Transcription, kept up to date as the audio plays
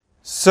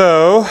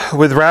So,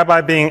 with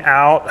Rabbi being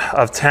out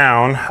of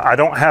town, I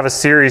don't have a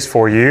series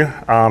for you,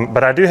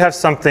 but I do have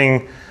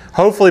something.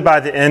 Hopefully, by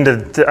the end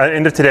of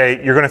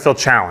today, you're going to feel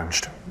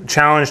challenged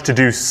to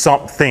do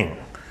something.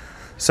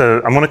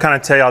 So, I'm going to kind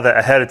of tell y'all that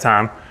ahead of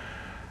time.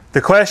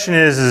 The question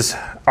is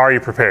are you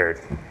prepared?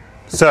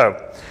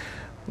 So,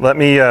 let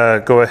me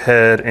go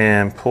ahead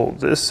and pull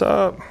this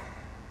up.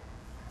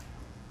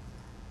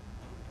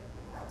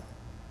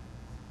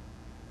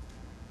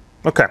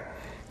 Okay.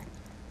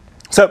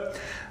 So,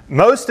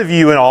 most of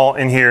you and all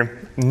in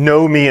here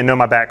know me and know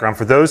my background.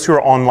 For those who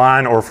are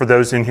online or for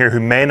those in here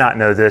who may not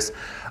know this,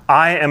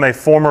 I am a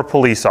former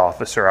police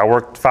officer. I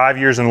worked 5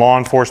 years in law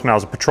enforcement. I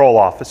was a patrol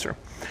officer.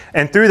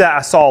 And through that,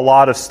 I saw a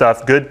lot of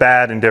stuff, good,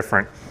 bad, and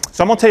different.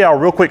 So I'm going to tell you a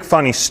real quick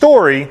funny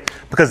story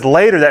because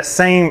later that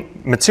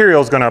same material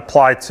is going to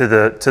apply to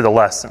the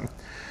lesson.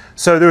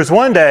 So there was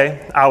one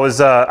day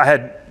I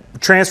had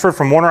transferred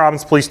from Warner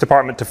Robins Police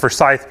Department to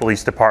Forsyth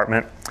Police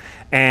Department.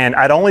 And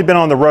I'd only been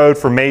on the road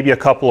for maybe a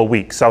couple of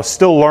weeks. So I was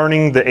still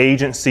learning the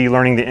agency,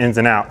 learning the ins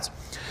and outs.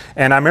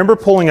 And I remember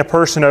pulling a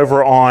person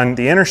over on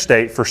the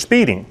interstate for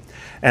speeding.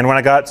 And when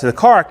I got to the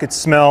car, I could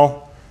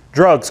smell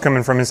drugs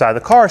coming from inside the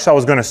car, so I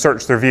was going to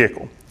search their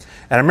vehicle.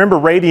 And I remember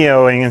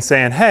radioing and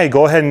saying, hey,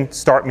 go ahead and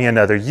start me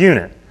another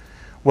unit.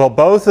 Well,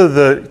 both of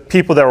the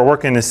people that were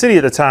working in the city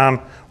at the time,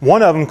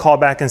 one of them called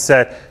back and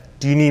said,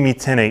 do you need me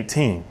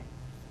 1018?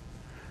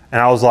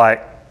 And I was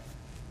like,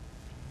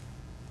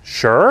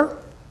 sure.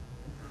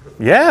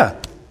 Yeah.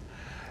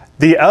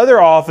 The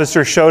other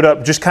officer showed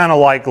up just kind of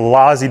like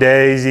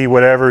lazy-daisy,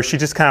 whatever. She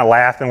just kind of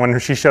laughing when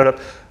she showed up.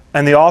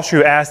 And the officer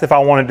who asked if I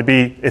wanted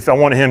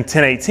him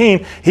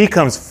 1018, he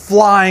comes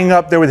flying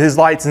up there with his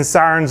lights and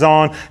sirens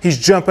on. He's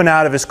jumping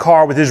out of his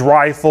car with his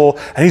rifle.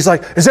 And he's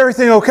like, is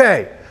everything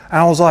okay? And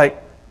I was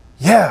like,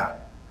 yeah,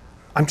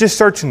 I'm just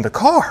searching the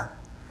car.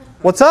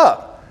 What's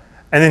up?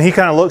 And then he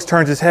kind of looks,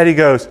 turns his head. He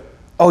goes,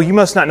 oh, you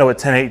must not know what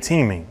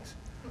 1018 means.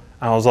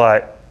 And I was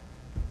like,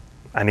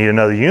 I need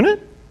another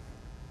unit?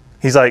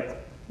 He's like,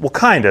 well,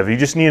 kind of. You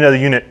just need another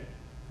unit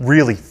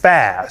really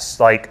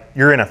fast. Like,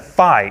 you're in a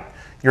fight.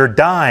 You're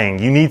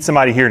dying. You need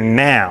somebody here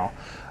now.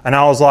 And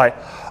I was like,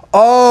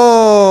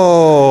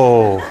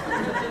 oh.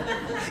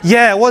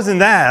 Yeah, it wasn't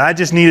that. I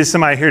just needed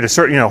somebody here to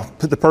search,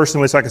 put the person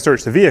with so I could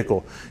search the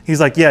vehicle. He's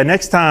like, yeah,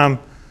 next time,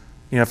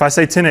 if I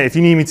say if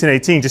you need me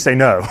 1018, just say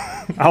no.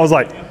 I was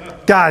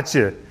like,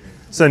 gotcha.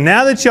 So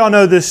now that y'all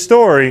know this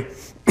story,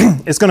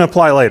 it's going to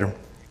apply later.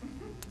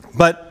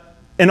 But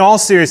in all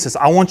seriousness,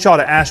 I want y'all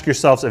to ask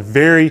yourselves a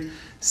very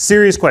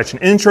serious question.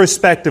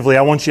 Introspectively,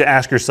 I want you to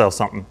ask yourself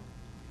something.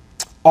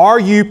 Are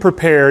you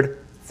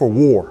prepared for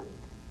war?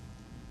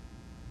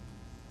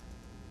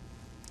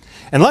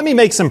 And let me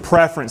make some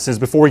preferences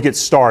before we get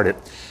started.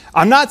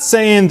 I'm not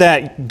saying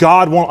that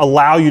God won't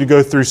allow you to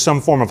go through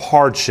some form of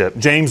hardship.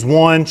 James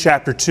 1,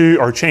 chapter 2,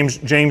 or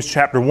James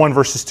chapter 1,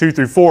 verses 2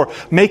 through 4,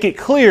 make it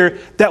clear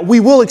that we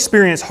will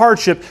experience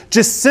hardship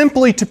just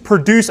simply to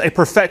produce a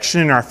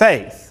perfection in our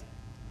faith.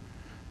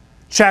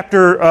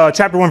 Chapter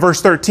 1,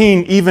 verse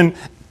 13 even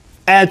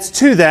adds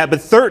to that,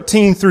 but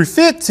 13 through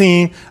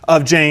 15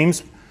 of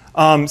James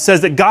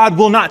says that God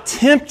will not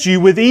tempt you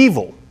with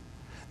evil.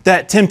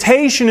 That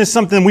temptation is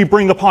something we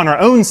bring upon our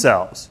own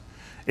selves.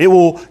 It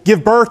will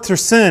give birth to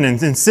sin,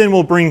 and sin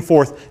will bring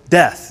forth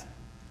death.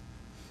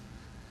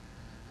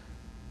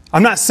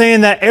 I'm not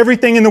saying that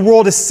everything in the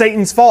world is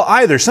Satan's fault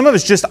either. Some of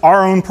it's just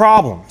our own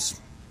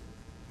problems.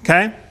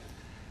 Okay?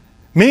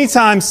 Many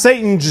times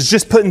Satan is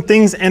just putting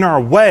things in our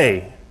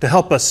way to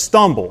help us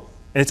stumble.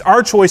 And it's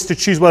our choice to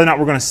choose whether or not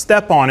we're going to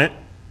step on it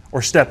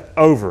or step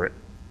over it.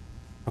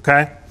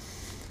 Okay?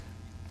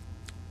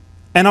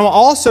 And I'm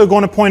also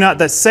going to point out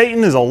that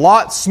Satan is a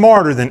lot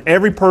smarter than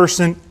every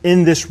person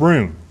in this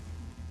room.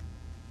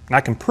 And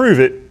I can prove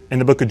it in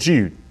the book of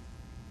Jude.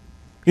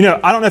 I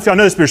don't know if y'all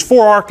know this, but there's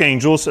 4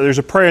 archangels. So there's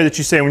a prayer that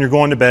you say when you're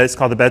going to bed. It's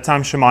called the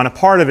bedtime Shema. And a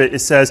part of it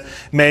says,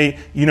 may,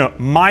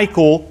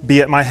 Michael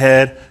be at my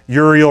head,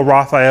 Uriel,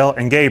 Raphael,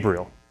 and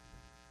Gabriel.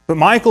 But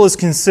Michael is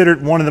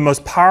considered one of the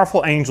most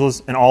powerful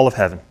angels in all of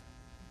heaven.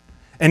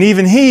 And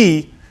even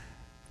he,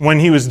 when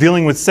he was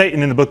dealing with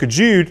Satan in the book of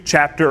Jude,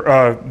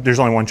 there's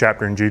only one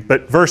chapter in Jude,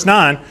 but verse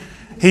 9,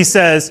 he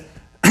says,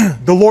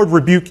 the Lord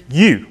rebuke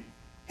you.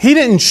 He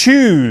didn't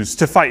choose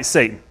to fight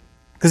Satan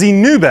because he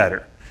knew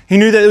better. He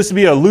knew that it was to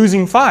be a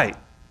losing fight.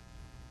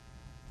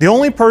 The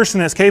only person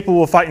that's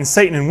capable of fighting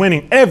Satan and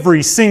winning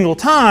every single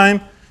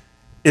time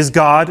is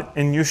God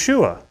and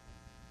Yeshua.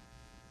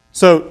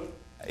 So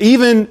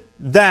even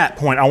that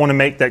point, I want to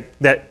make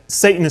that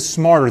Satan is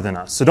smarter than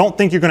us. So don't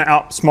think you're going to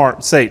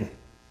outsmart Satan.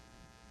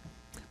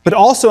 But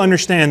also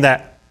understand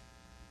that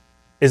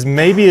as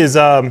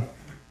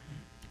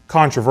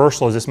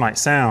controversial as this might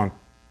sound,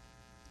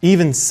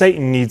 even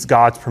Satan needs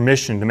God's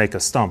permission to make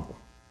us stumble.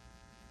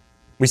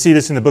 We see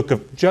this in the book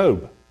of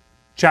Job,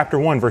 chapter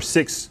 1, verse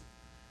 6,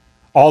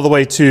 all the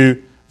way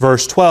to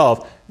verse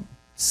 12.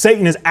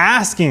 Satan is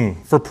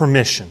asking for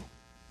permission.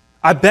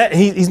 I bet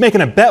he's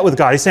making a bet with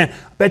God. He's saying,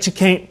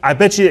 I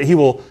bet you that he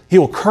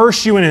will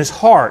curse you in his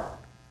heart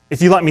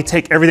if you let me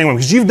take everything away,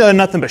 because you've done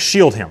nothing but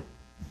shield him.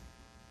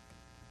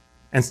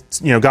 And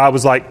God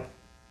was like,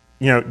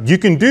 you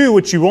can do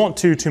what you want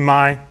to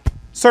my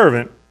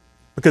servant,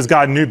 because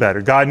God knew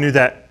better. God knew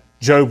that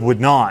Job would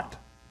not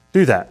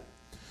do that.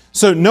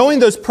 So knowing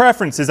those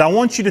preferences, I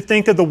want you to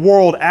think of the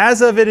world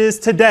as of it is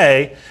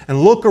today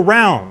and look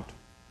around.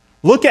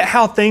 Look at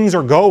how things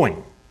are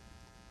going.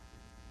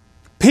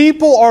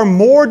 People are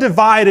more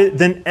divided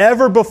than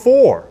ever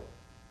before.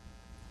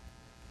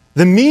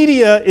 The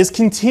media is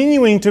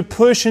continuing to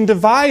push and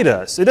divide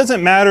us. It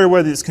doesn't matter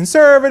whether it's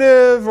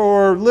conservative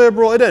or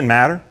liberal. It doesn't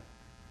matter.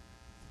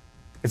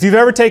 If you've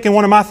ever taken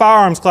one of my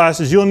firearms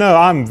classes, you'll know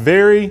I'm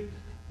very,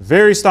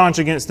 very staunch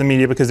against the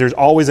media, because there's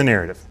always a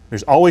narrative.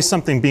 There's always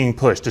something being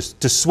pushed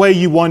to sway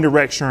you one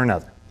direction or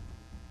another.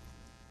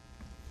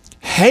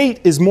 Hate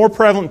is more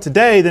prevalent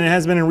today than it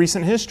has been in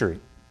recent history.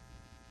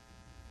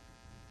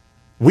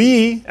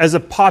 We, as a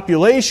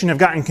population, have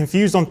gotten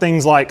confused on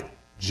things like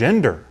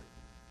gender.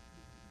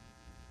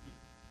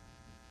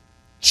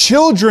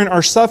 Children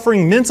are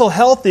suffering mental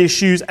health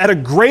issues at a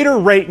greater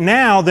rate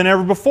now than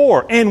ever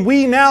before. And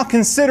we now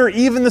consider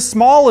even the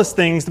smallest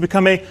things to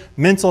become a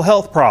mental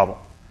health problem.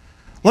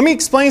 Let me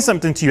explain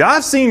something to you.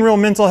 I've seen real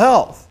mental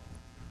health.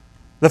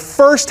 The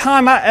first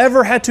time I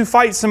ever had to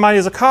fight somebody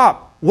as a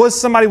cop was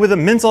somebody with a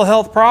mental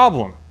health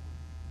problem.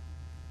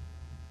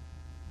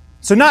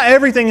 So not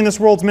everything in this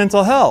world's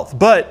mental health,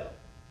 but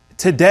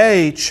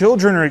today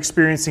children are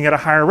experiencing at a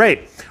higher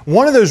rate.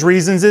 One of those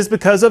reasons is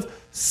because of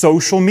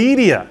social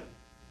media.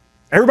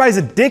 Everybody's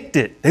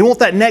addicted. They want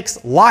that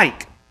next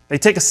like. They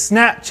take a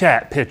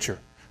Snapchat picture,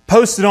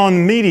 post it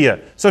on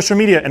media, social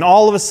media, and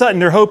all of a sudden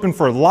they're hoping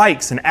for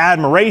likes and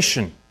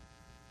admiration.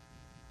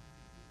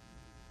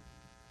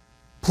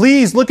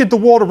 Please look at the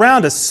world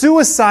around us.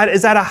 Suicide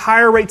is at a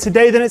higher rate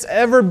today than it's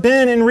ever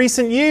been in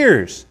recent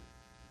years.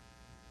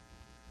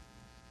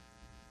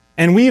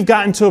 And we've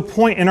gotten to a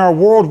point in our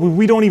world where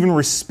we don't even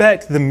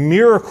respect the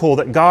miracle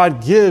that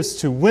God gives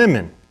to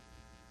women,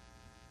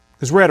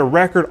 because we're at a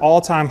record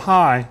all-time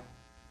high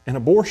in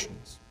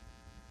abortions.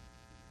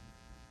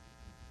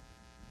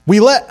 We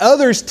let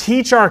others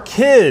teach our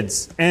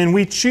kids, and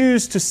we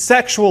choose to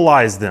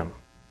sexualize them.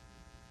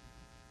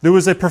 There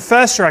was a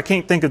professor, I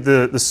can't think of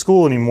the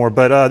school anymore,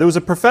 but there was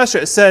a professor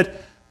that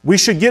said we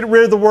should get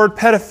rid of the word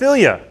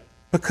pedophilia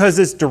because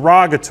it's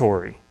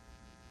derogatory.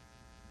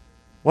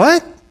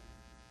 What?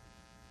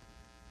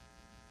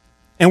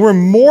 And we're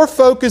more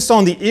focused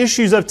on the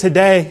issues of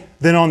today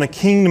than on the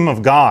kingdom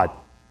of God.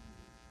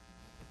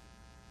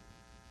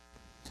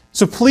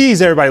 So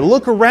please, everybody,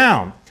 look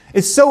around.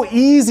 It's so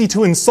easy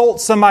to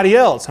insult somebody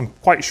else. I'm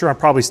quite sure I'm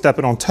probably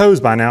stepping on toes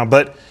by now,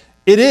 but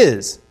it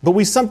is.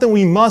 But something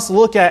we must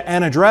look at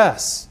and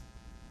address.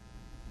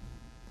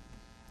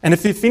 And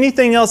if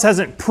anything else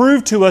hasn't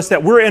proved to us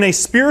that we're in a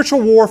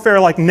spiritual warfare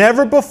like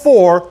never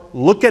before,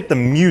 look at the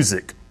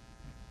music.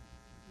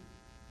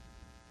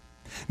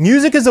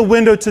 Music is a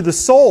window to the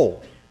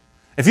soul.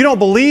 If you don't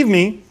believe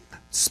me,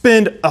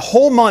 spend a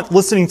whole month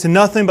listening to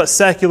nothing but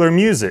secular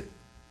music.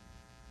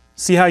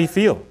 See how you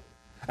feel.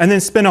 And then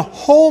spend a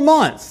whole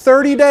month,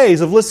 30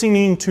 days of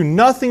listening to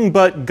nothing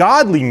but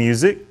godly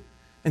music,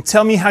 and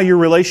tell me how your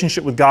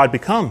relationship with God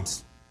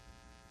becomes.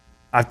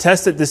 I've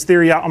tested this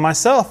theory out on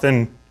myself,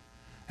 and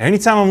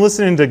anytime I'm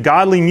listening to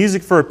godly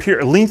music for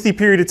a lengthy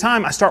period of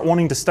time, I start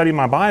wanting to study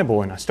my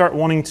Bible, and I start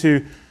wanting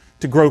to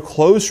grow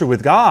closer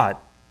with God.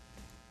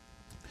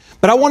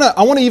 But I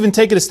want to even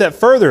take it a step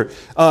further.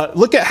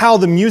 Look at how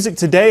the music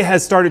today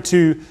has started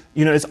to,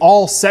 it's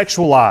all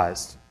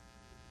sexualized.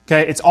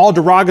 Okay, it's all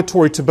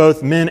derogatory to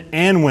both men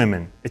and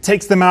women. It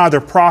takes them out of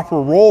their proper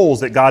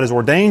roles that God has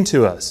ordained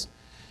to us.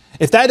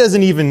 If that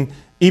doesn't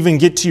even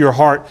get to your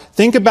heart,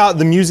 think about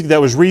the music that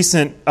was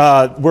recent,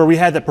 where we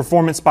had that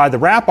performance by the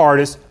rap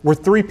artist where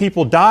 3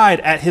 people died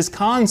at his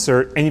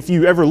concert. And if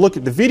you ever look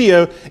at the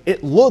video,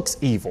 it looks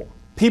evil.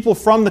 People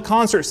from the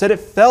concert said it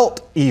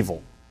felt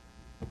evil.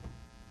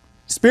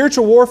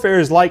 Spiritual warfare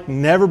is like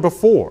never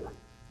before.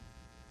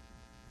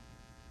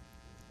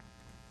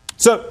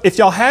 So if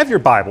y'all have your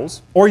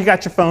Bibles, or you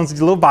got your phones with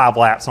your little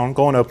Bible apps on,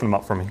 go and open them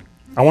up for me.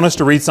 I want us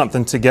to read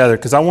something together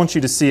because I want you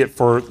to see it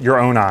for your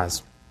own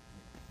eyes.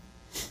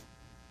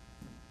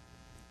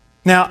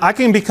 Now, I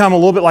can become a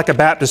little bit like a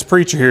Baptist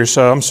preacher here,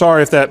 so I'm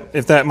sorry if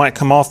that might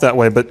come off that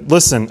way. But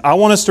listen, I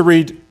want us to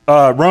read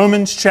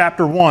Romans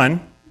chapter 1,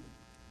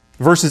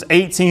 verses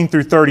 18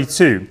 through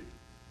 32.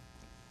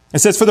 It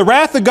says, "For the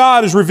wrath of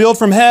God is revealed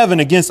from heaven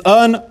against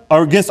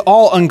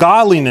all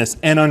ungodliness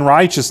and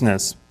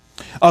unrighteousness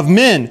of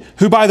men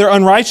who by their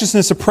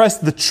unrighteousness suppress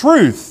the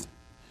truth.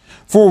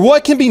 For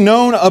what can be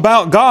known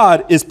about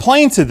God is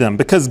plain to them,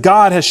 because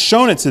God has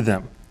shown it to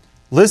them."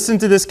 Listen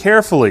to this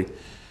carefully.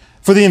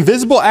 "For the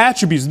invisible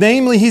attributes,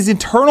 namely His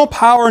eternal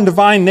power and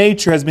divine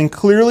nature, has been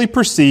clearly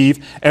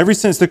perceived ever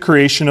since the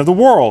creation of the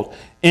world,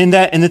 in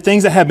the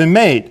things that have been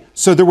made,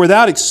 so they're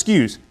without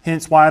excuse."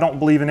 Hence why I don't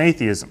believe in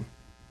atheism.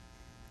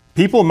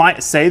 People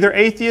might say they're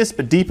atheists,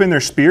 but deep in their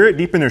spirit,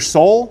 deep in their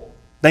soul,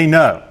 they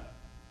know.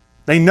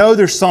 They know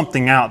there's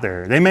something out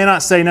there. They may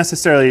not say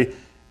necessarily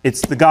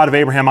it's the God of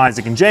Abraham,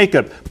 Isaac, and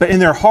Jacob, but in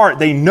their heart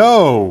they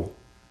know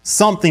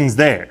something's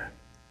there.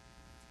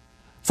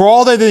 For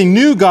all that they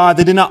knew God,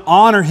 they did not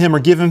honor him or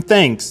give him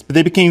thanks, but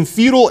they became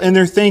futile in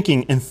their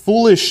thinking, and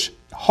foolish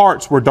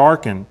hearts were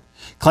darkened.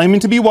 Claiming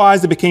to be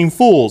wise, they became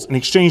fools and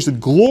exchanged the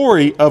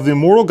glory of the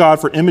immortal God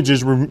for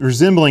images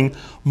resembling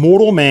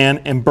mortal man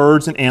and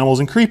birds and animals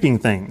and creeping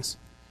things.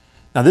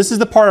 Now, this is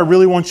the part I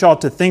really want y'all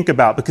to think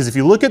about, because if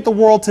you look at the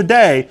world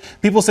today,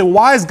 people say, well,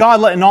 why is God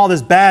letting all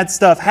this bad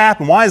stuff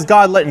happen? Why is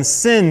God letting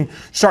sin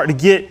start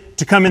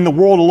to come in the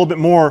world a little bit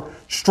more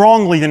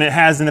strongly than it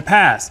has in the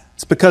past?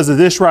 It's because of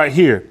this right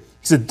here.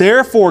 He said,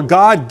 therefore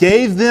God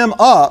gave them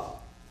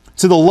up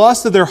to the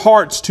lust of their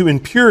hearts to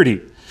impurity,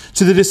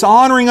 to the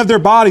dishonoring of their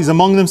bodies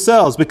among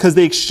themselves, because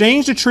they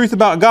exchanged the truth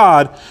about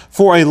God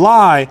for a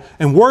lie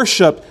and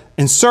worshiped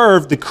and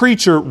served the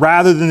creature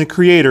rather than the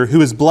Creator, who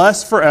is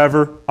blessed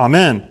forever.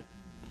 Amen.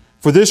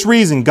 For this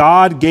reason,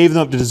 God gave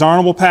them up to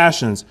dishonorable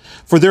passions.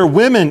 For their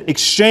women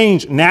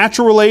exchanged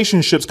natural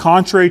relationships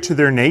contrary to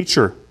their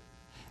nature.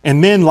 And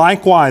men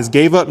likewise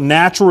gave up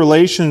natural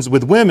relations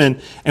with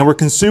women and were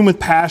consumed with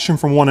passion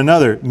from one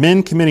another,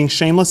 men committing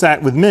shameless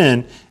act with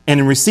men, and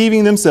in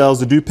receiving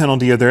themselves the due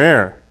penalty of their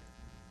error.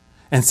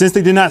 And since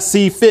they did not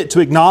see fit to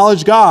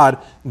acknowledge God,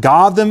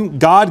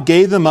 God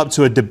gave them up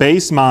to a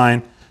debased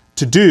mind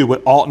to do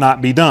what ought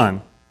not be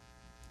done.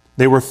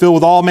 They were filled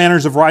with all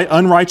manners of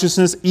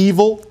unrighteousness,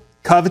 evil,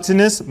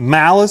 covetousness,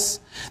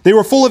 malice. They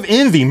were full of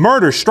envy,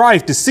 murder,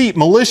 strife, deceit,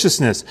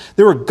 maliciousness.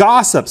 They were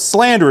gossips,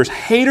 slanderers,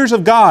 haters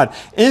of God,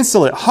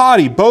 insolent,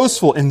 haughty,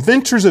 boastful,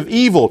 inventors of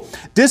evil,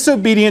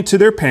 disobedient to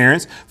their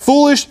parents,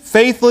 foolish,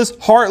 faithless,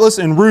 heartless,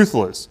 and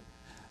ruthless.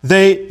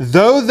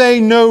 Though they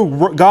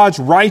know God's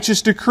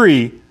righteous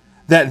decree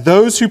that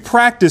those who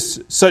practice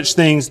such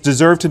things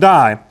deserve to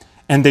die,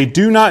 and they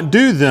do not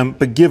do them,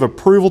 but give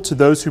approval to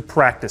those who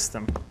practice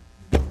them.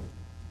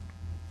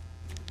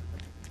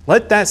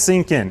 Let that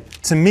sink in.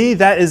 To me,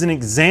 that is an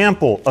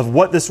example of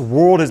what this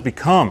world has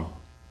become.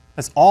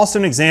 That's also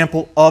an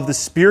example of the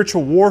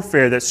spiritual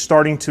warfare that's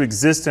starting to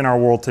exist in our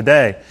world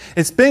today.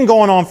 It's been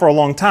going on for a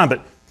long time,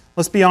 but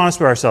let's be honest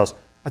with ourselves.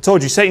 I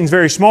told you, Satan's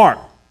very smart.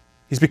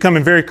 He's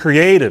becoming very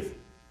creative.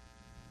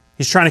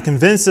 He's trying to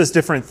convince us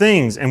different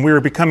things, and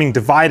we're becoming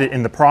divided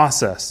in the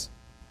process.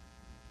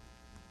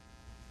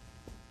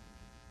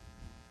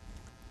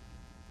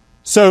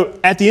 So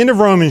at the end of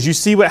Romans, you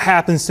see what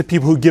happens to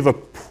people who give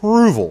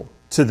approval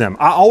to them.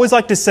 I always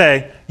like to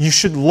say, you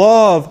should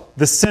love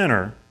the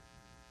sinner,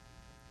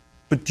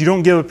 but you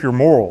don't give up your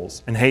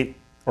morals and hate,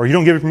 or you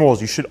don't give up your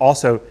morals, you should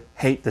also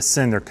hate the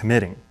sin they're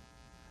committing.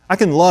 I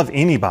can love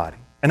anybody,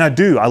 and I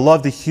do. I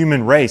love the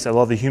human race. I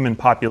love the human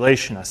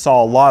population. I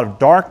saw a lot of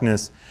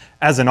darkness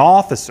as an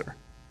officer.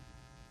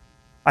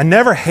 I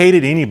never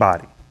hated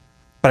anybody,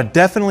 but I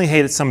definitely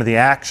hated some of the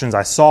actions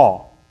I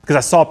saw, because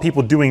I saw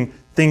people doing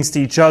things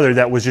to each other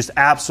that was just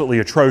absolutely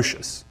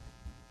atrocious.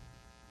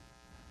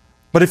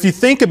 But if you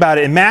think about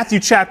it, in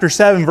Matthew chapter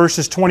 7,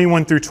 verses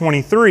 21 through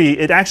 23,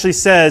 it actually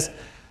says,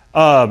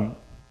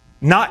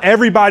 not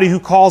everybody who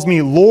calls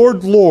me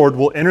Lord, Lord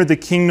will enter the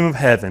kingdom of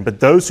heaven, but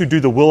those who do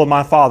the will of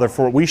my Father.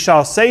 For we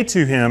shall say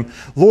to him,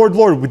 Lord,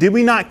 Lord, did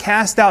we not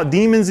cast out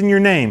demons in your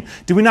name?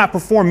 Did we not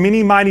perform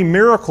many mighty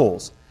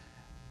miracles?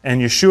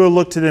 And Yeshua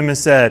looked to them and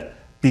said,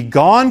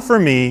 Begone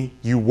from me,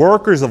 you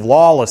workers of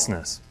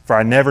lawlessness, for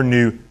I never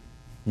knew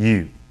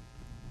you.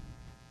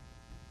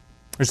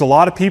 There's a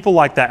lot of people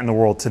like that in the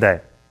world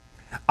today.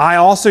 I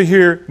also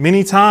hear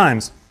many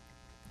times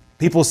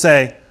people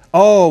say,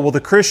 oh, well,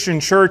 the Christian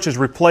church has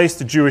replaced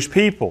the Jewish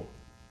people.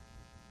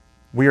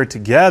 We are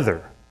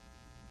together.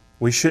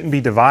 We shouldn't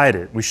be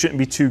divided. We shouldn't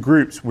be two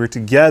groups. We're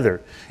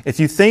together. If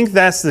you think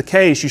that's the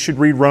case, you should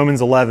read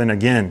Romans 11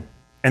 again,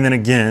 and then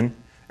again,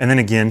 and then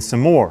again some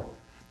more.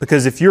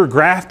 Because if you're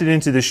grafted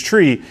into this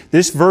tree,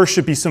 this verse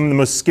should be some of the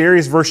most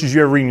scariest verses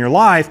you ever read in your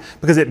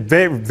life, because it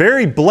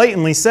very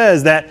blatantly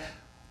says that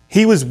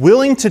He was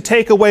willing to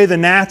take away the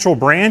natural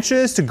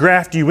branches to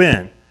graft you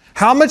in.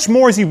 How much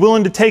more is He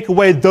willing to take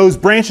away those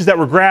branches that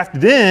were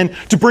grafted in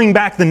to bring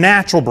back the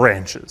natural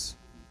branches?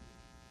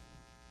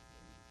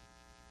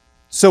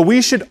 So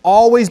we should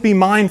always be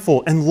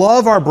mindful and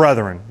love our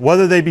brethren,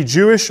 whether they be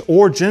Jewish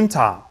or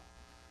Gentile.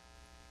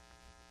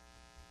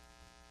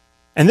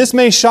 And this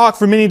may shock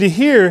for many to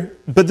hear,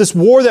 but this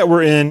war that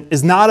we're in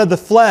is not of the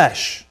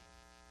flesh,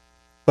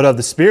 but of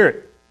the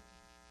Spirit.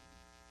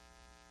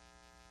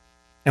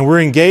 And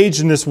we're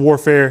engaged in this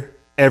warfare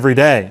every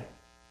day.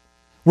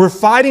 We're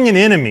fighting an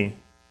enemy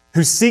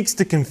who seeks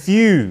to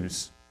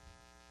confuse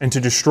and to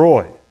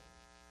destroy.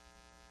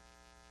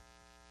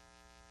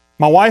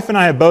 My wife and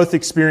I have both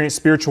experienced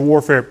spiritual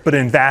warfare, but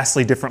in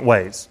vastly different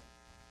ways.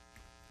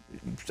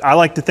 I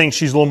like to think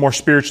she's a little more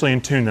spiritually in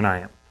tune than I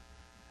am.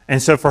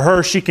 And so for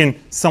her, she can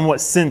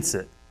somewhat sense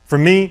it. For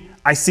me,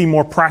 I see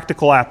more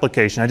practical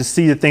application. I just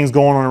see the things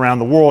going on around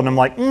the world, and I'm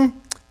like,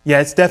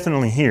 yeah, it's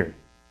definitely here.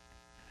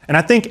 And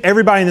I think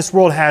everybody in this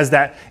world has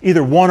that,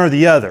 either one or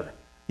the other.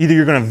 Either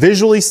you're going to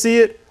visually see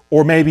it,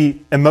 or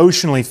maybe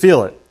emotionally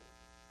feel it.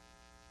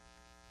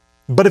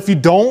 But if you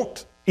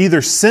don't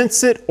either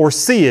sense it or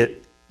see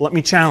it, let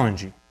me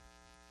challenge you.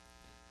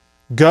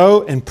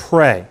 Go and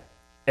pray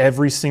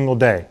every single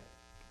day.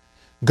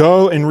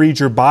 Go and read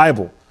your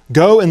Bible.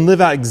 Go and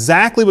live out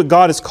exactly what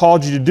God has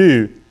called you to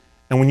do.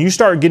 And when you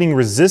start getting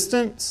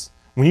resistance,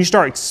 when you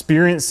start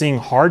experiencing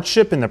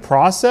hardship in the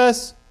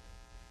process,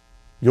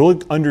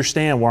 you'll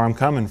understand where I'm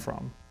coming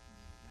from.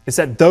 It's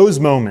at those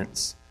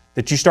moments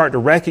that you start to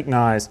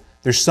recognize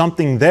there's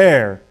something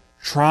there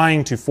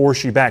trying to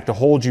force you back, to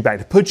hold you back,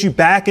 to put you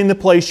back in the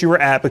place you were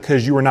at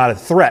because you were not a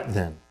threat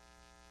then.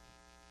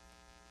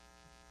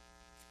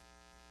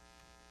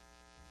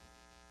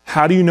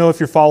 How do you know if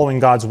you're following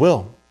God's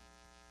will?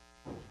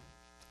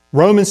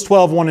 Romans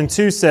 12, 1 and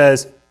 2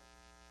 says,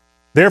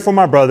 therefore,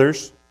 my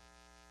brothers,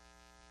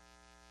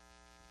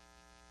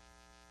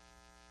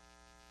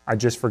 I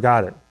just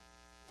forgot it.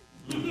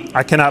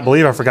 I cannot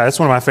believe I forgot. It's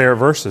one of my favorite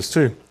verses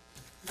too.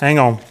 Hang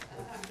on.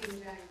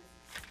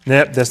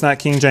 Yep, that's not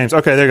King James.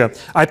 Okay, there you go.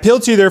 I appeal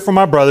to you, therefore,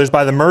 my brothers,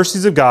 by the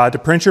mercies of God,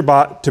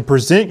 to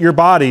present your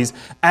bodies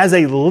as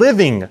a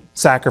living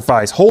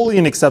sacrifice, holy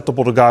and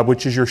acceptable to God,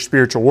 which is your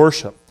spiritual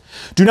worship.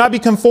 Do not be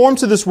conformed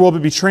to this world,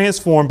 but be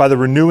transformed by the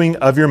renewing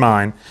of your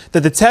mind,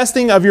 that the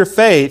testing of your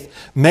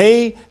faith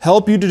may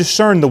help you to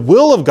discern the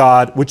will of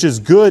God, which is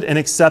good and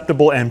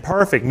acceptable and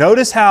perfect.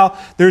 Notice how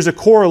there's a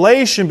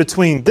correlation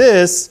between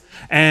this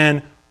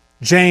and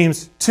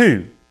James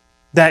 2,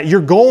 that you're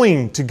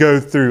going to go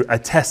through a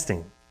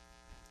testing,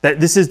 that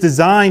this is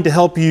designed to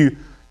help you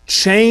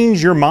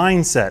change your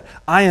mindset.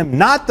 I am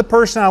not the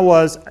person I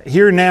was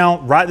here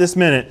now, right this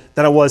minute,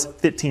 that I was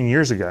 15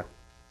 years ago.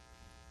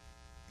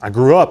 I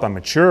grew up, I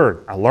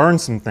matured, I learned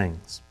some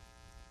things.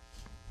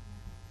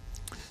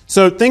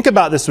 So think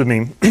about this with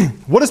me.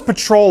 What does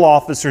patrol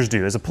officers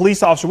do? As a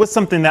police officer, what's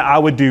something that I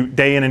would do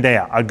day in and day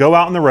out? I'd go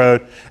out on the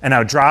road and I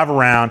would drive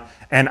around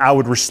and I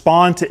would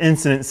respond to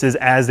incidences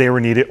as they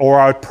were needed, or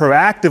I would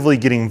proactively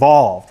get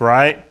involved,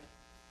 right?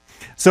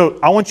 So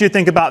I want you to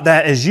think about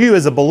that as you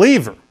as a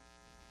believer.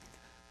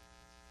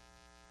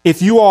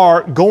 If you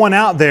are going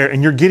out there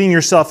and you're getting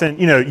yourself in,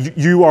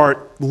 you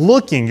are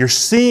looking, you're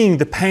seeing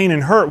the pain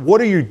and hurt, what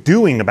are you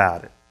doing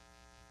about it?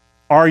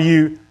 Are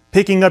you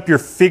picking up your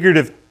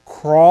figurative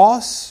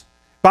cross?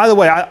 By the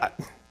way,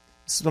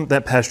 something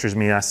that pesters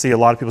me. I see a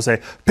lot of people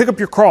say, pick up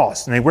your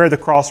cross, and they wear the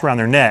cross around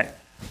their neck,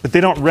 but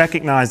they don't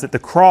recognize that the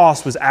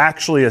cross was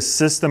actually a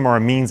system or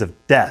a means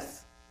of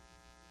death.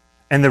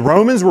 And the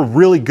Romans were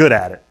really good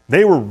at it.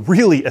 They were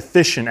really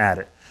efficient at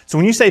it. So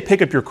when you say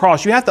pick up your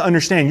cross, you have to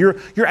understand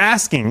you're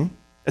asking,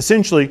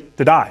 essentially,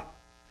 to die.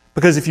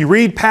 Because if you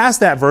read past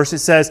that verse, it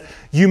says,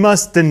 you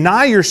must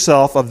deny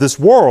yourself of this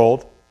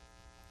world,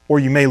 or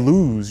you may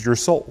lose your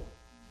soul.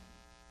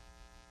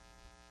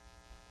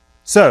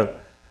 So,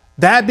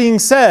 that being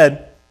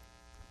said,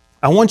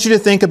 I want you to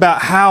think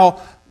about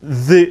how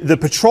the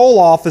patrol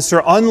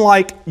officer,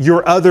 unlike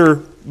your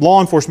other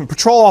law enforcement,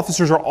 patrol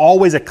officers are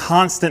always a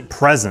constant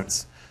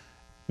presence.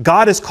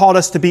 God has called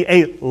us to be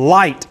a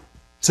light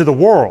to the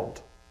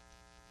world,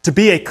 to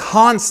be a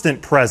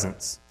constant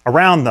presence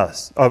around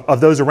us,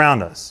 of those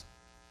around us.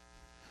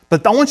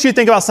 But I want you to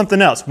think about something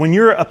else. When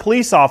you're a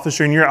police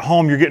officer and you're at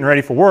home, you're getting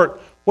ready for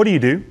work, what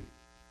do?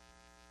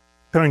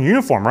 Put on your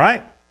uniform,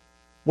 right?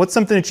 What's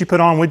something that you put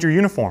on with your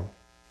uniform?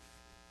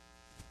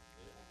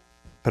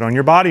 Put on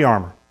your body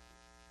armor.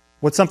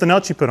 What's something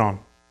else you put on?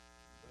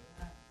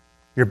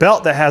 Your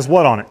belt that has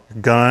what on it?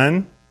 Your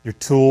gun, your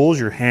tools,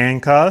 your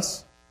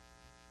handcuffs,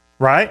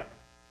 right?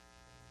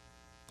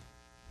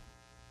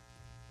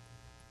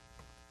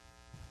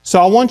 So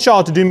I want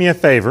y'all to do me a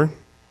favor.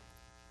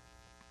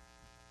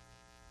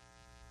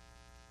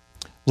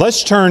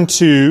 Let's turn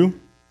to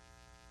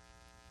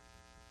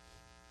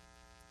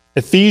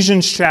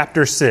Ephesians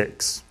chapter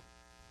 6.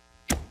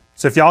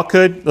 So if y'all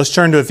could, let's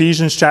turn to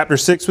Ephesians chapter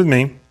 6 with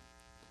me.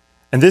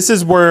 And this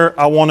is where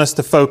I want us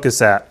to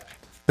focus at,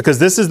 because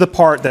this is the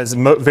part that's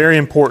very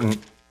important.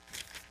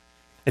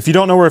 If you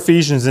don't know where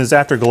Ephesians is,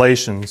 after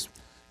Galatians,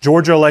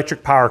 Georgia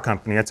Electric Power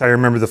Company. That's how you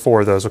remember the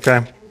four of those,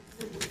 okay?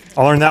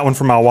 I learned that one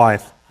from my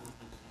wife.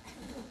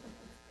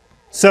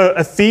 So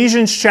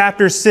Ephesians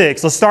chapter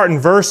 6, let's start in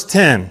verse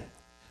 10.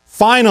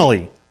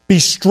 Finally, be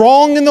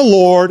strong in the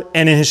Lord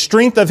and in His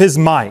strength of His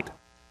might.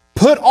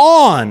 Put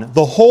on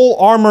the whole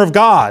armor of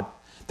God,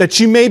 that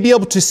you may be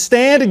able to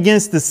stand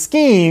against the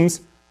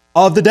schemes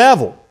of the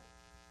devil.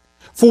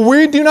 For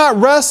we do not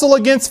wrestle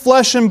against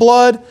flesh and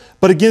blood,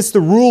 but against the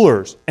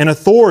rulers and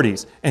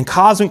authorities and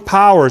cosmic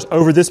powers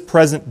over this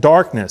present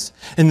darkness,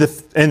 and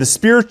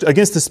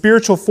against the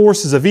spiritual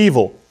forces of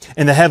evil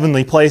in the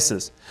heavenly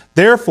places.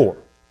 Therefore,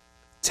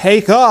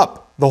 take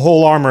up the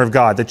whole armor of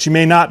God, that you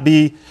may not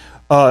be,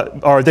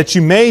 or that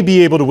you may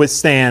be able to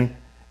withstand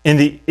in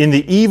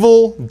the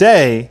evil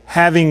day,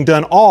 having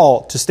done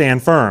all to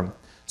stand firm.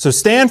 So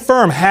stand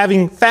firm,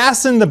 having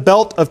fastened the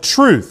belt of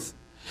truth,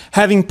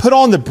 having put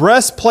on the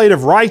breastplate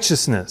of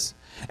righteousness,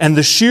 and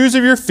the shoes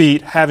of your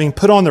feet, having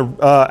put on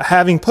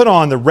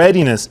the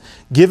readiness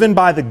given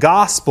by the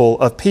gospel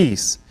of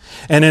peace.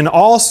 And in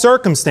all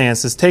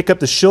circumstances take up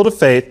the shield of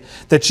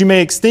faith, that you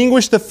may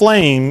extinguish the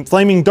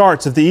flaming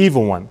darts of the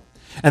evil one,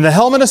 and the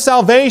helmet of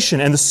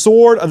salvation, and the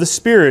sword of the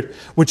Spirit,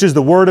 which is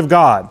the Word of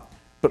God.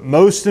 But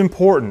most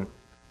important,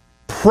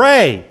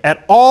 Pray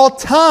at all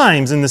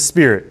times in the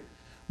Spirit,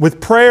 with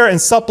prayer and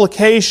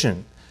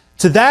supplication.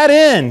 To that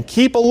end,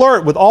 keep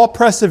alert with all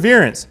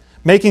perseverance,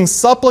 making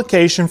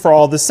supplication for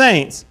all the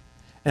saints,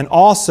 and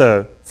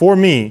also for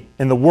me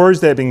in the words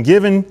that have been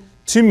given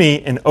to me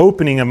in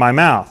opening of my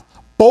mouth,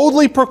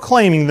 boldly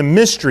proclaiming the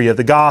mystery of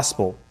the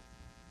gospel,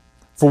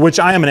 for which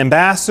I am an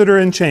ambassador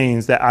in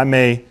chains, that I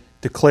may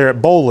declare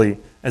it boldly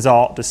as I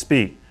ought to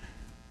speak.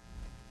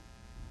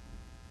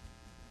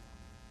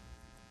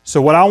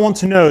 So what I want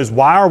to know is,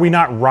 why are we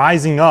not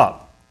rising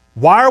up?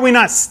 Why are we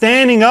not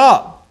standing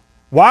up?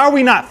 Why are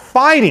we not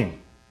fighting?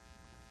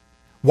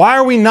 Why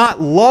are we not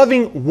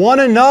loving one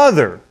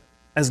another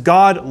as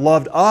God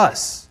loved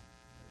us?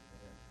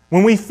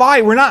 When we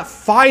fight, we're not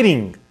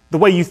fighting the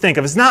way you think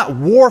of. It's not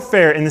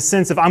warfare in the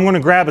sense of I'm going to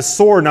grab a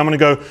sword and I'm going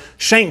to go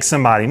shank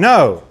somebody.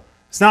 No,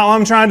 it's not what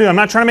I'm trying to do. I'm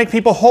not trying to make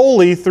people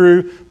holy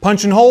through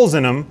punching holes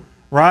in them,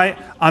 right?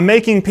 I'm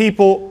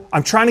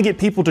trying to get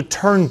people to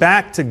turn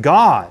back to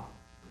God.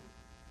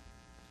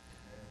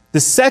 The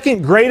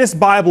second greatest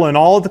Bible in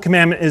all of the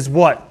commandment is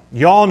what?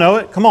 Y'all know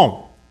it? Come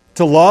on.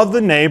 To love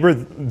your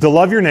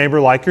neighbor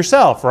like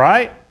yourself,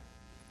 right?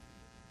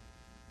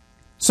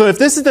 So if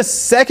this is the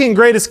second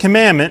greatest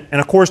commandment, and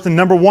of course the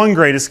number one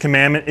greatest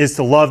commandment is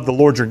to love the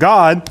Lord your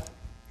God,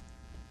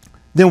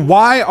 then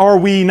why are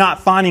we not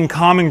finding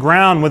common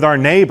ground with our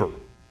neighbor?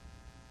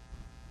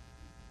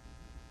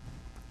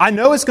 I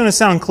know it's going to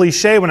sound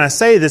cliche when I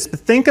say this,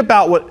 but think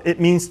about what it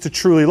means to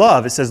truly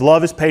love. It says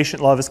love is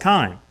patient, love is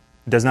kind.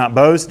 It does not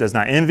boast, it does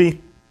not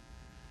envy.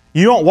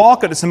 You don't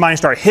walk up to somebody and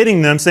start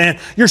hitting them saying,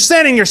 you're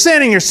sinning, you're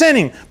sinning, you're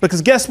sinning.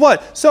 Because guess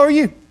what? So are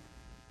you.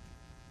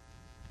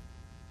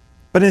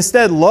 But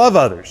instead, love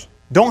others.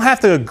 Don't have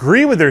to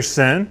agree with their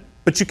sin,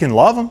 but you can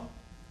love them.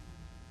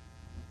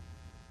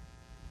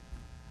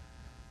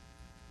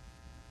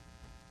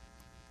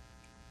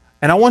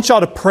 And I want y'all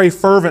to pray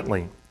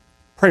fervently.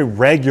 Pray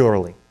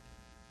regularly.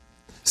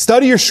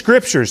 Study your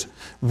scriptures.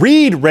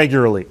 Read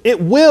regularly.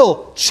 It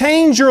will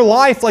change your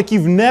life like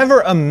you've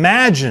never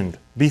imagined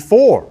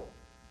before.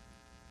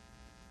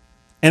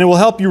 And it will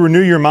help you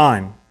renew your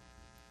mind.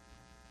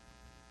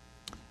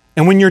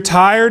 And when you're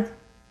tired,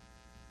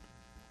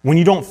 when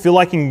you don't feel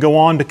like you can go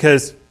on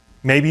because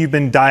maybe you've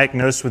been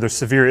diagnosed with a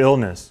severe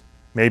illness,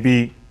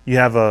 maybe you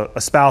have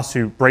a spouse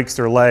who breaks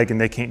their leg and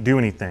they can't do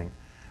anything,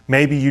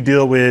 maybe you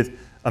deal with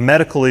a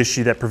medical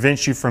issue that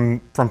prevents you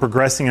from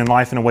progressing in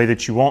life in a way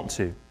that you want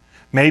to,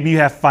 maybe you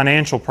have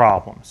financial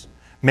problems,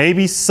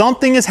 maybe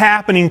something is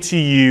happening to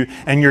you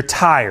and you're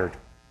tired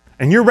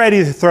and you're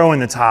ready to throw in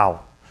the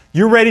towel,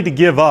 you're ready to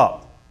give up.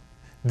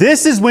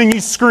 This is when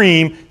you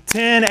scream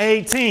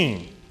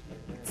 10:18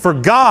 for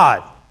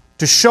God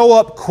to show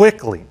up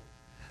quickly.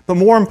 But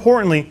more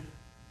importantly,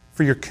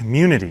 for your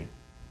community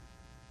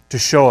to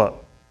show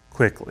up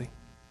quickly.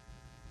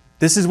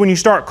 This is when you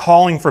start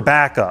calling for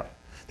backup.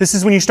 This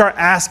is when you start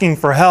asking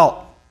for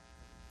help.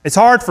 It's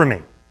hard for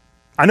me.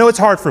 I know it's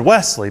hard for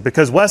Wesley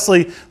because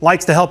Wesley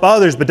likes to help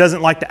others but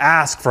doesn't like to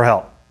ask for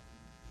help.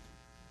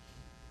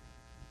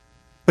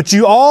 But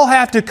you all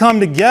have to come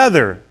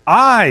together.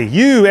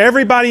 You,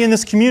 everybody in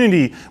this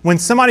community, when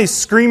somebody's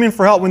screaming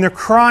for help, when they're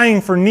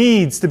crying for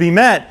needs to be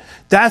met,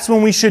 that's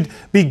when we should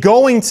be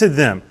going to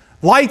them.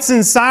 Lights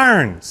and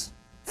sirens,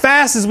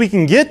 fast as we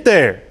can get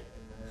there.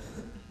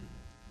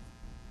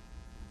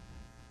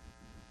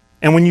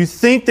 And when you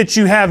think that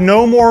you have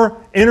no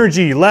more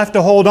energy left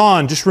to hold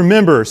on, just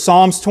remember,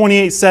 Psalms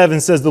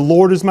 28:7 says, the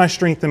Lord is my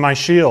strength and my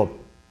shield.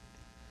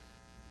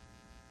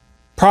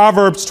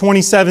 Proverbs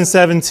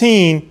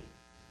 27:17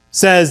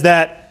 says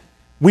that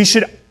we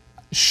should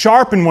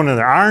sharpen one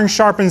another. Iron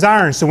sharpens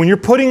iron. So when you're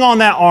putting on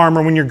that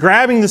armor, when you're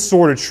grabbing the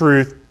sword of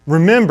truth,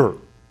 remember,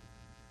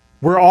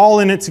 we're all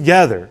in it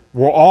together.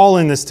 We're all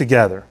in this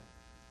together.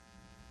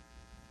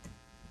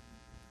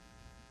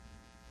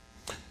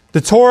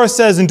 The Torah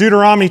says in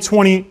Deuteronomy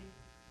chapter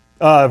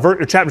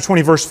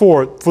 20, verse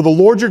 4, for the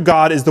Lord your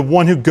God is the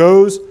one who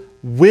goes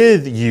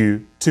with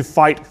you to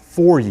fight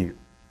for you.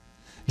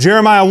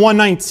 Jeremiah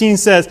 1:19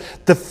 says,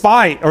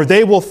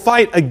 they will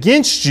fight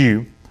against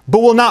you, but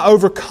will not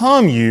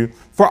overcome you,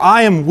 for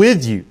I am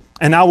with you,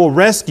 and I will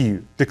rescue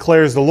you,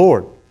 declares the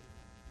Lord.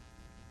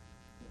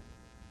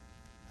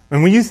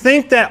 And when you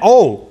think that,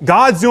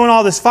 God's doing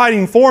all this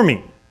fighting for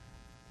me,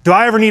 do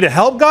I ever need to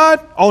help God?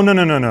 Oh,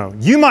 no.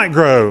 You might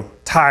grow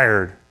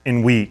tired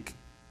and weak,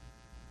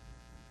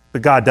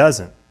 but God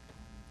doesn't.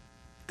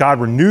 God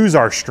renews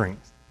our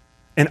strength.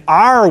 In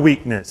our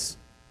weakness,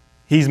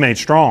 He's made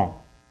strong.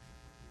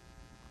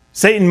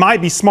 Satan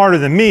might be smarter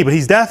than me, but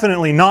he's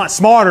definitely not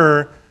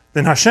smarter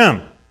than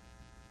Hashem.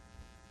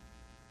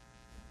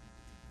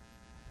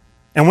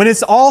 And when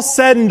it's all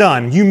said and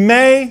done, you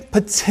may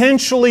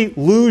potentially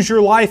lose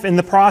your life in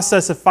the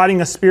process of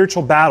fighting a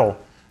spiritual battle.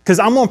 Because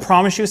I'm going to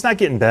promise you, it's not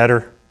getting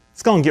better.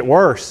 It's going to get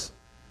worse.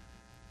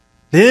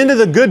 The end of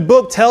the good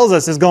book tells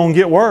us it's going to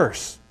get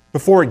worse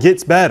before it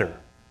gets better.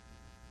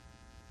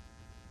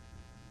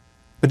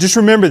 But just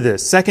remember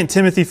this. 2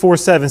 Timothy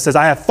 4:7 says,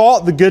 I have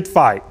fought the good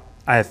fight.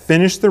 I have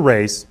finished the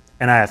race,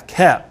 and I have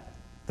kept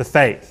the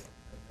faith.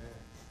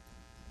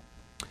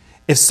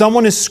 If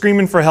someone is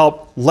screaming for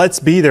help, let's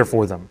be there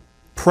for them.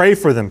 Pray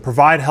for them.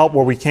 Provide help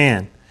where we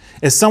can.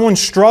 If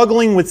someone's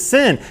struggling with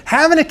sin,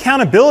 have an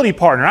accountability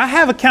partner. I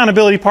have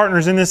accountability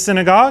partners in this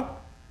synagogue.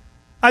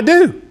 I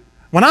do.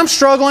 When I'm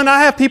struggling,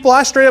 I have people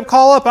I straight up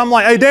call up. I'm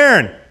like, hey,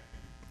 Darren,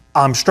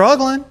 I'm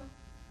struggling.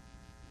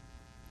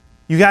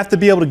 You have to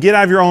be able to get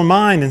out of your own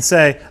mind and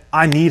say,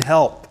 I need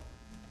help,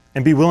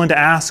 and be willing to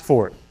ask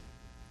for it.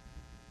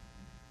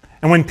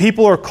 And when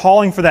people are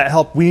calling for that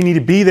help, we need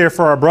to be there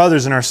for our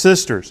brothers and our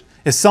sisters.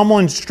 If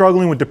someone's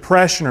struggling with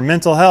depression or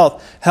mental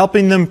health,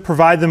 helping them,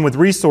 provide them with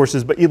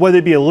resources, but whether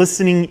it be a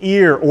listening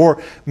ear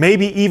or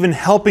maybe even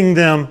helping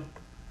them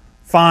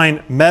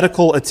find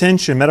medical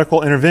attention,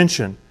 medical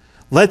intervention.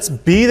 Let's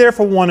be there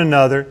for one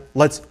another.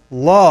 Let's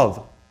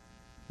love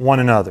one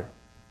another.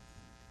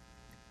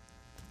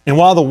 And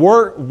while the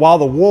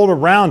world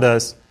around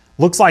us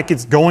looks like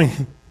it's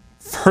going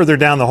further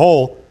down the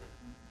hole,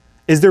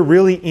 is there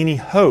really any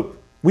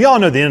hope? We all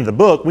know the end of the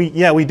book. We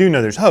do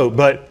know there's hope,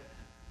 but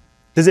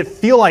does it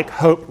feel like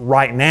hope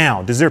right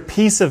now? Does there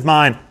peace of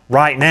mind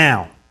right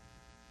now?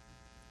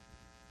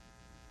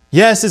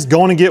 Yes, it's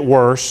going to get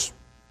worse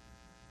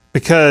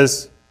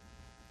because,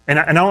 and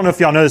I don't know if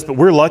y'all know this, but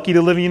we're lucky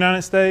to live in the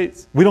United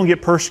States. We don't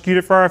get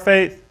persecuted for our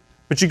faith,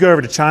 but you go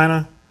over to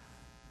China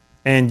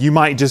and you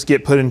might just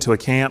get put into a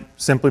camp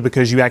simply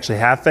because you actually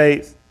have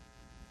faith.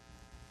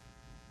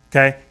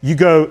 Okay? You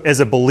go as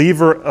a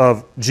believer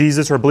of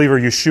Jesus or a believer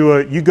of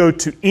Yeshua, you go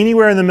to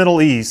anywhere in the Middle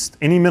East,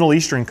 any Middle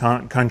Eastern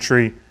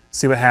country,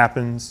 see what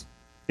happens.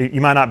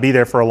 You might not be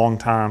there for a long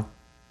time.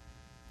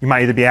 You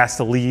might either be asked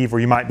to leave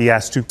or you might be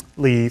asked to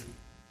leave.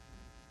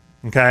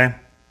 Okay?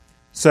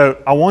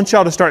 So I want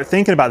y'all to start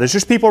thinking about this.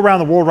 There's people around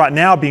the world right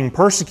now being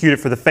persecuted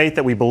for the faith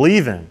that we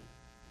believe in.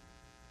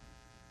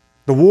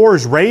 The war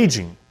is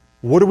raging.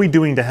 What are we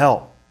doing to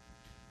help?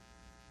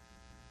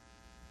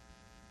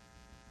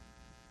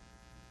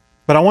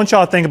 But I want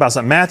y'all to think about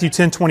something. Matthew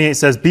 10:28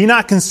 says, "Be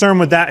not concerned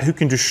with that who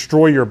can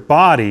destroy your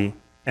body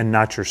and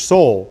not your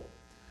soul,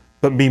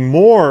 but be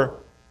more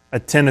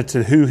attentive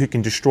to who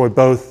can destroy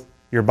both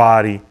your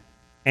body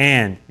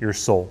and your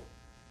soul."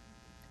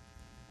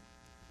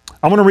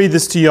 I want to read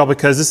this to y'all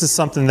because this is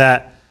something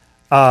that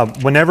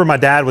whenever my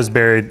dad was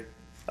buried,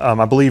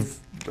 I believe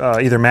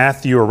either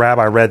Matthew or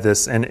Rabbi read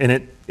this, and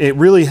it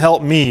really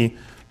helped me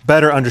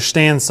better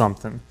understand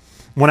something.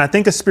 When I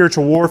think of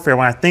spiritual warfare,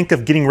 when I think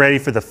of getting ready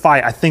for the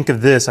fight, I think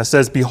of this. I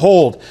says,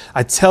 "Behold,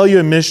 I tell you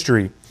a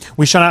mystery.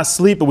 We shall not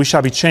sleep, but we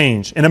shall be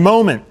changed. In a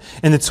moment,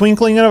 in the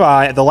twinkling of an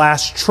eye, at the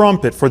last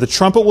trumpet, for the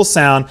trumpet will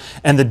sound,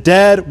 and the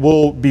dead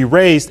will be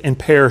raised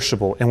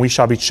imperishable, and we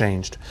shall be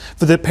changed.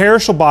 For the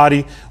perishable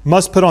body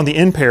must put on the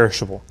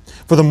imperishable,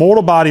 for the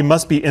mortal body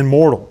must be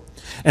immortal.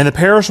 And the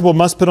perishable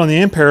must put on the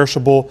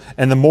imperishable,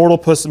 and the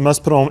mortal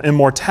must put on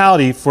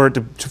immortality, for it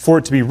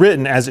to be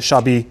written as it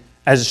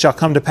shall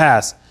come to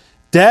pass.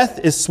 Death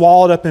is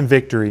swallowed up in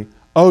victory.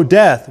 O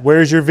death, where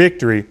is your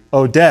victory?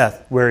 O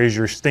death, where is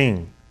your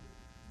sting?"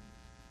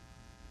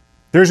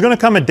 There's going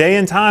to come a day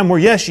and time where,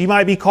 yes, you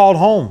might be called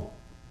home.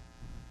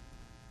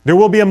 There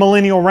will be a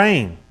millennial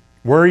reign.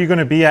 Where are you going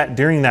to be at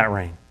during that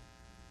reign?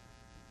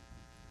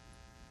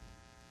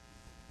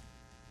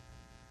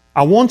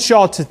 I want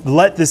y'all to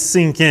let this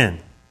sink in.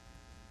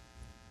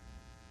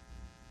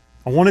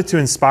 I want it to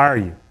inspire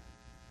you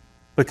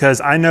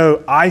because I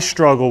know I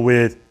struggle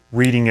with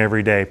reading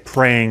every day,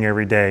 praying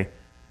every day.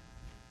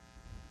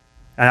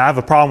 And I have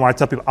a problem where I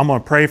tell people, I'm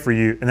going to pray for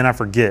you, and then I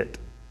forget.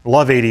 I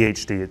love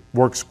ADHD. It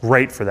works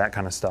great for that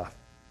kind of stuff.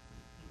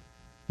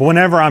 But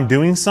whenever I'm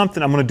doing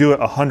something, I'm going to do it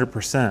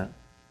 100%,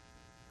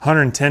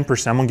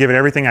 110%. I'm going to give it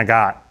everything I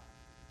got.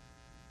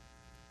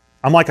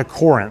 I'm like a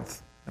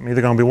Corinth. I'm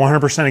either going to be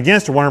 100%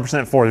 against or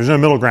 100% for. There's no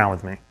middle ground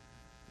with me.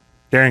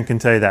 Darren can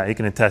tell you that. He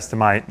can attest to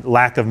my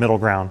lack of middle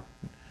ground.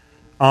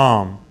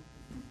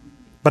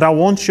 But I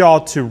want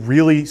y'all to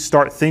really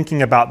start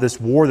thinking about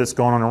this war that's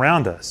going on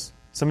around us.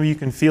 Some of you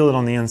can feel it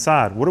on the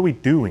inside. What are we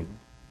doing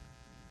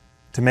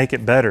to make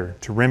it better,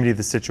 to remedy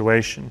the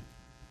situation?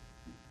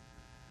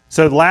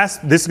 So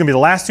this is going to be the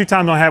last two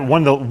times I have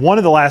one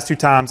of the last two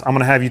times I'm going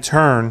to have you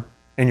turn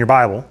in your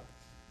Bible.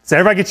 So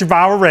everybody get your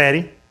Bible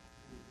ready.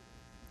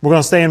 We're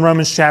going to stay in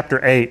Romans chapter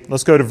 8.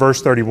 Let's go to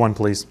verse 31,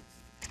 please.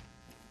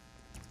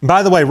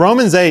 By the way,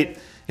 Romans 8,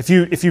 if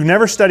you've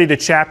never studied a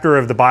chapter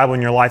of the Bible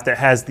in your life that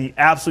has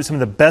some of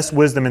the best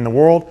wisdom in the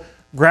world,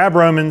 grab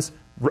Romans,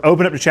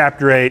 open up to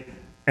chapter 8,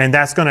 and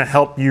that's going to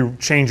help you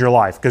change your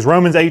life. Because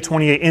Romans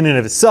 8:28 in and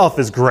of itself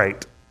is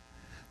great.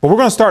 But we're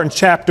going to start in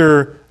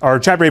chapter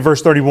 8,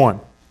 verse 31.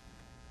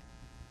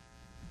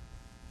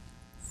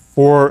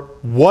 "For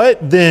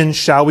what then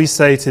shall we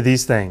say to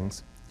these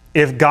things?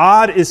 If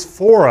God is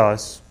for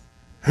us,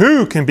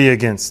 who can be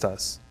against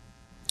us?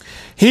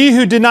 He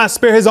who did not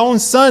spare his own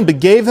son, but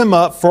gave him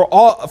up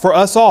for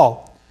us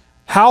all,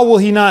 how will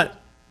he not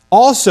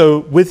also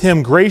with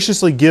him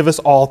graciously give us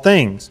all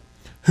things?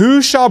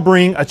 Who shall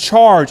bring a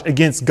charge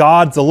against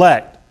God's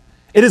elect?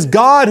 It is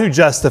God who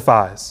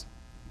justifies.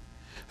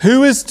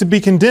 Who is to be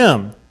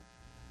condemned?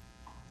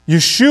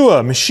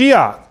 Yeshua,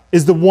 Mashiach,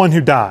 is the one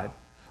who died.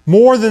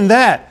 More than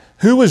that,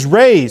 who was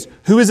raised,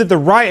 who is at the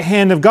right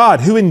hand of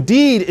God, who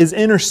indeed is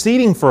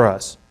interceding for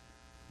us.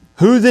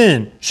 Who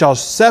then shall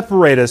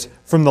separate us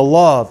from the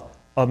love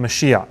of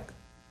Mashiach?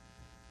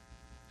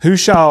 Who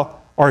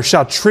shall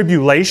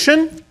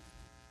tribulation,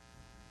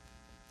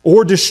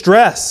 or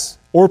distress,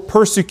 or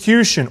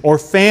persecution, or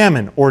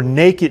famine, or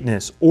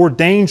nakedness, or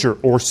danger,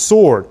 or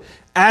sword?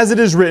 As it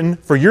is written,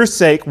 for your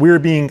sake we are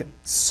being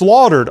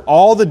slaughtered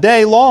all the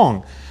day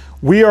long.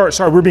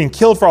 We're being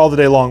killed for all the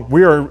day long.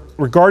 We are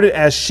regarded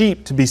as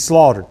sheep to be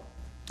slaughtered.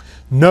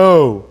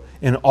 No,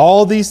 in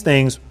all these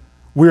things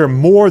we are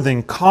more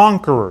than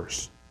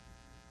conquerors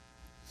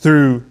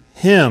through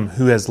Him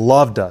who has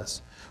loved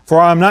us. For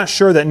I am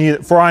sure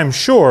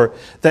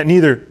that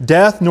neither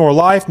death, nor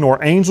life,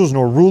 nor angels,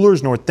 nor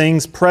rulers, nor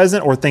things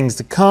present or things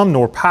to come,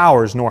 nor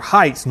powers, nor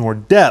heights, nor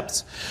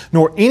depths,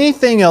 nor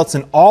anything else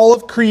in all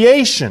of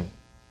creation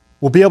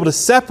will be able to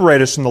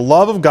separate us from the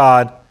love of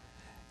God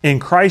in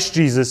Christ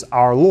Jesus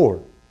our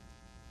Lord.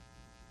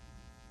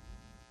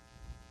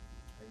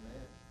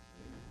 Amen.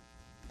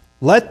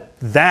 Let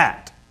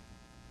that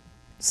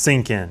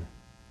sink in.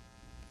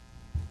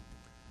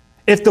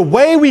 If the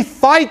way we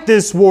fight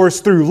this war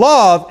is through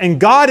love, and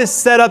God has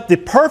set up the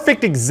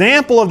perfect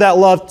example of that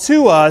love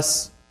to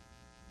us,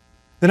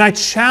 then I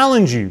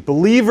challenge you,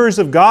 believers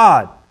of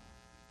God,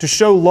 to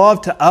show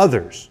love to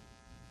others.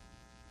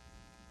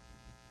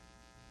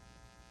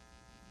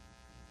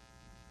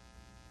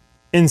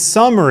 In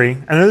summary,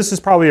 I know this is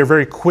probably a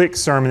very quick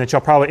sermon that y'all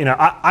probably,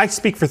 I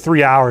speak for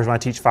 3 hours when I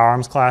teach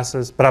firearms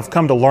classes, but I've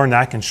come to learn that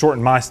I can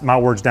shorten my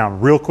words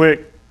down real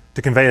quick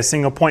to convey a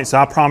single point. So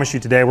I promise you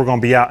today we're going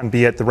to be out and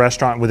be at the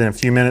restaurant within a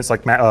few minutes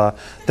like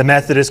the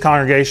Methodist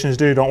congregations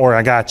do. Don't worry,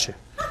 I got you.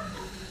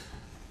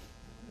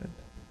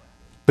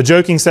 But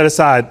joking set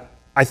aside,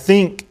 I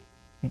think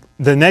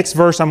the next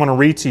verse I'm going to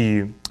read to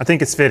you, I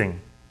think it's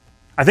fitting.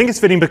 I think it's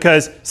fitting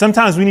because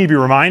sometimes we need to be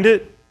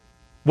reminded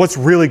what's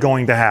really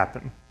going to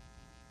happen.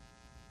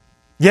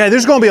 Yeah,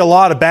 there's going to be a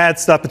lot of bad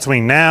stuff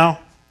between now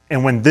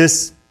and when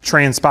this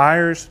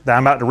transpires that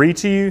I'm about to read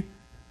to you.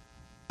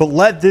 But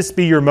let this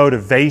be your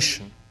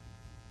motivation.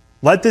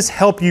 Let this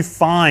help you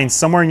find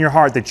somewhere in your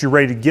heart that you're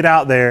ready to get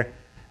out there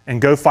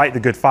and go fight the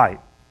good fight.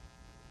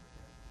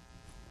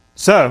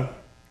 So,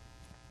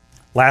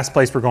 last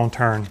place we're going to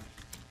turn,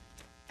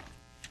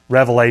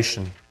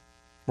 Revelation.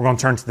 We're going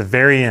to turn to the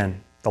very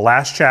end, the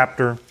last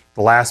chapter,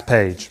 the last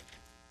page.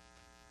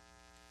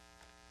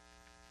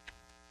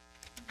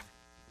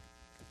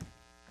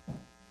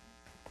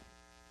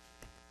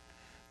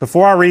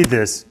 Before I read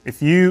this,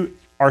 if you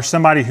are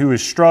somebody who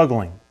is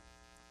struggling,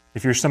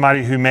 if you're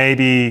somebody who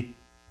maybe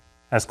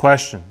has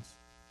questions,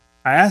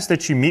 I ask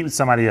that you meet with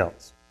somebody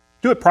else.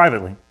 Do it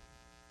privately,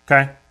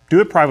 okay? Do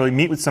it privately,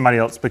 meet with somebody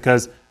else,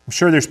 because I'm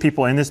sure there's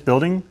people in this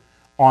building,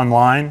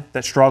 online,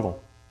 that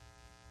struggle.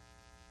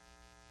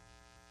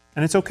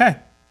 And it's okay.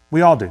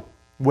 We all do.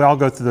 We all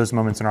go through those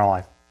moments in our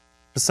life.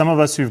 But some of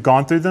us who've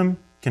gone through them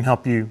can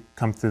help you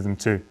come through them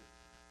too.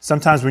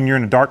 Sometimes when you're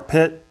in a dark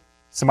pit,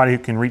 somebody who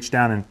can reach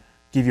down and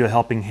give you a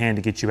helping hand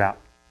to get you out.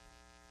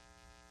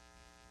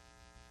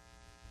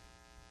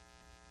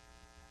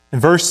 In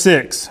verse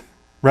 6,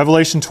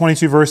 Revelation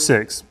 22, verse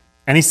 6,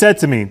 and he said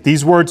to me,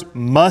 these words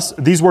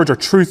are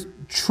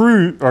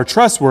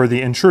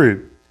trustworthy and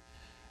true.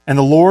 And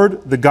the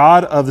Lord, the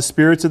God of the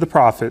spirits of the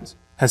prophets,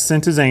 has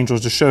sent his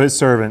angels to show his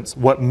servants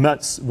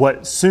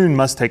what soon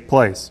must take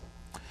place.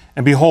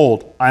 And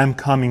behold, I am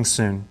coming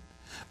soon.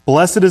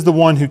 Blessed is the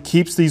one who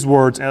keeps these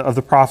words of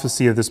the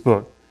prophecy of this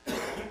book.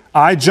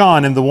 I,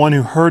 John, am the one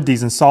who heard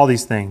these and saw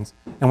these things.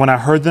 And when I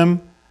heard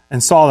them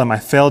and saw them, I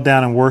fell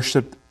down and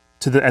worshipped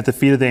at the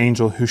feet of the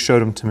angel who showed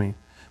them to me.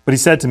 But he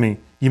said to me,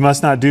 you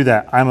must not do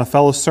that. I am a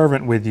fellow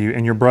servant with you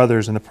and your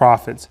brothers and the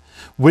prophets.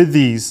 With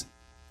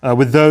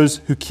those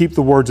who keep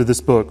the words of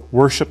this book,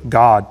 worship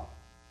God.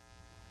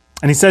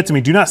 And he said to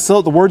me, do not seal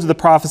up the words of the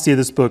prophecy of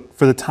this book,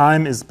 for the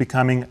time is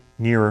becoming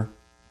nearer.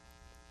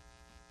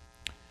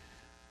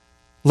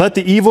 Let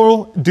the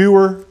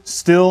evildoer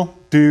still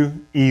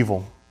do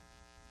evil,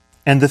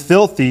 and the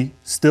filthy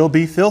still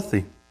be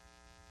filthy,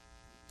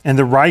 and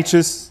the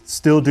righteous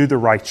still do the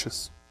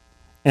righteous,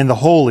 and the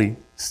holy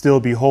still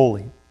be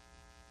holy.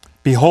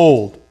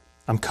 Behold,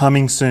 I'm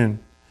coming soon,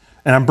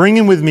 and I'm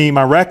bringing with me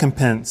my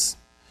recompense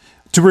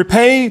to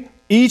repay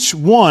each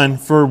one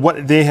for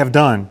what they have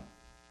done.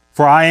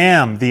 For I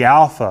am the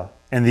Alpha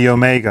and the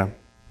Omega,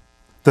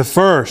 the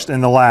first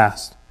and the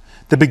last,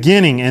 the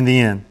beginning and the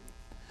end.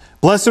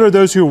 Blessed are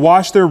those who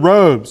wash their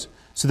robes,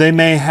 so they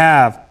may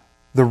have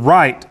the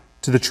right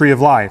to the tree of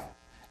life,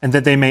 and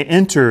that they may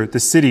enter the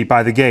city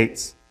by the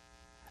gates.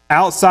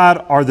 Outside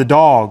are the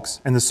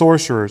dogs, and the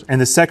sorcerers, and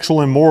the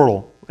sexual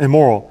immoral,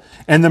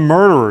 and the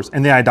murderers,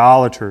 and the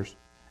idolaters,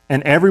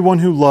 and everyone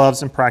who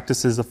loves and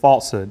practices the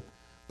falsehood.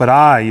 But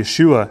I,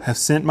 Yeshua, have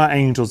sent my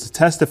angels to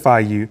testify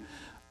you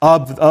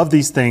of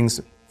these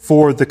things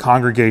for the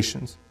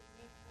congregations.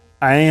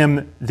 I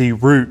am the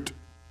root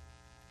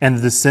and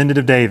the descendant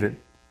of David,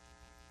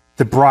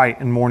 the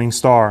bright and morning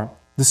star.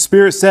 The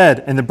Spirit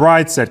said, and the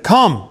bride said,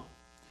 come.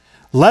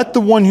 Let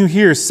the one who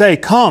hears say,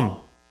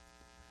 come.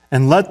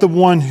 And let the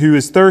one who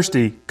is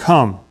thirsty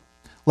come.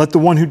 Let the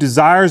one who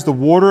desires the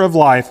water of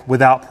life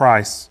without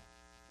price.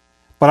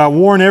 But I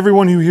warn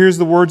everyone who hears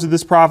the words of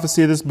this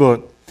prophecy of this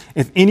book,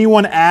 if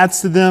anyone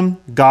adds to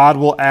them, God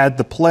will add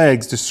the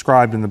plagues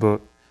described in the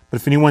book. But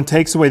if anyone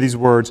takes away these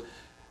words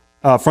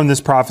from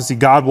this prophecy,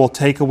 God will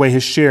take away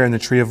his share in the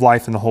tree of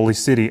life in the holy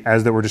city,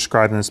 as that were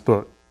described in this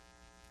book.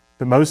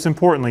 But most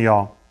importantly,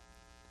 y'all,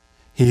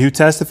 he who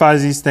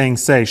testifies these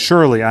things say,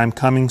 surely I am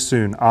coming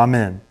soon.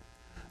 Amen.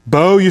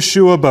 Bo,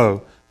 Yeshua,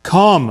 Bo.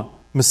 Come,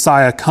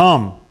 Messiah,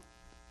 come.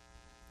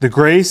 The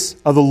grace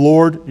of the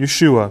Lord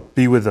Yeshua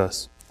be with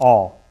us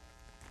all.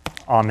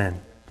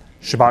 Amen.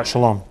 Shabbat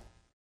Shalom.